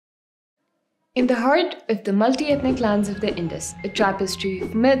In the heart of the multi-ethnic lands of the Indus, a tapestry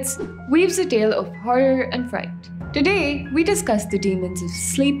of myths weaves a tale of horror and fright. Today, we discuss the demons of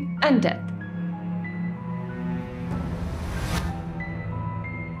sleep and death.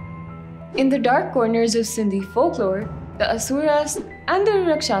 In the dark corners of Sindhi folklore, the Asuras and the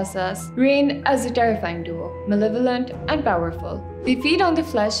Rakshasas reign as a terrifying duo, malevolent and powerful. They feed on the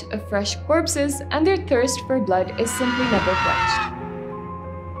flesh of fresh corpses, and their thirst for blood is simply never quenched.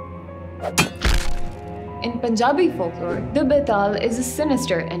 In Punjabi folklore, the Betal is a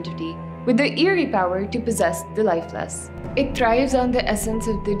sinister entity with the eerie power to possess the lifeless. It thrives on the essence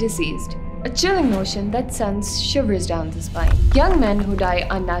of the deceased, a chilling notion that sends shivers down the spine. Young men who die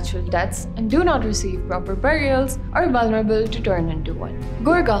unnatural deaths and do not receive proper burials are vulnerable to turn into one.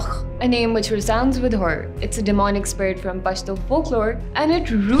 Gorgakh, a name which resounds with horror. It's a demonic spirit from Pashto folklore, and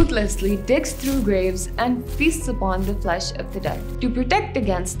it ruthlessly digs through graves and feasts upon the flesh of the dead. To protect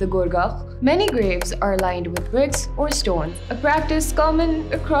against the Gorgakh, many graves are lined with bricks or stones, a practice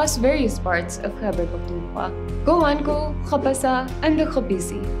common across various parts of Khyber Pakhtunkhwa, Gowanko, Khapasa, and the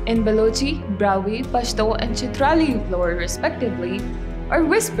Khapisi. In Balochi, Brahui, Pashto, and Chitrali folklore, respectively, are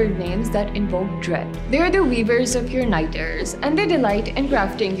whispered names that invoke dread. They are the weavers of your night terrors, and they delight in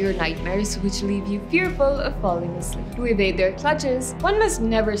crafting your nightmares which leave you fearful of falling asleep. To evade their clutches, one must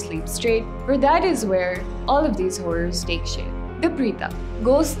never sleep straight, for that is where all of these horrors take shape. The Preta,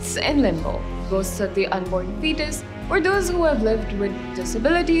 ghosts in limbo, ghosts of the unborn fetus, or those who have lived with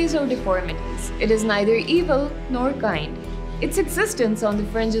disabilities or deformities. It is neither evil nor kind. Its existence on the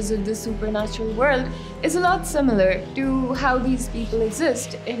fringes of the supernatural world is a lot similar to how these people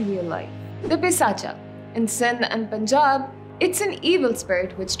exist in real life. The Pisacha. In Sindh and Punjab, it's an evil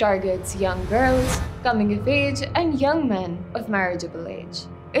spirit which targets young girls, coming of age, and young men of marriageable age.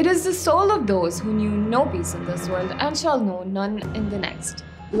 It is the soul of those who knew no peace in this world and shall know none in the next.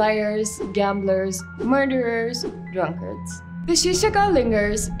 Liars, gamblers, murderers, drunkards. The Shishaka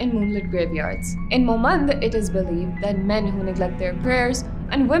lingers in moonlit graveyards. In Momand, it is believed that men who neglect their prayers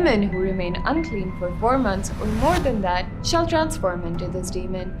and women who remain unclean for 4 months or more than that shall transform into this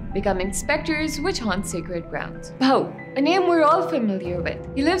demon, becoming specters which haunt sacred grounds. Bhau, a name we're all familiar with.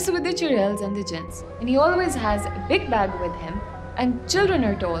 He lives with the Churels and the Jinns, and he always has a big bag with him, and children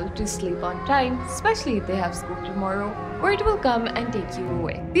are told to sleep on time, especially if they have school tomorrow, or it will come and take you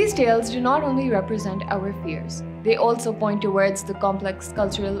away. These tales do not only represent our fears, they also point towards the complex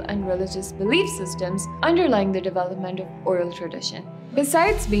cultural and religious belief systems underlying the development of oral tradition.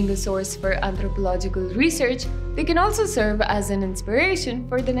 Besides being a source for anthropological research, they can also serve as an inspiration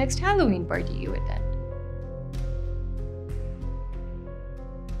for the next Halloween party you attend.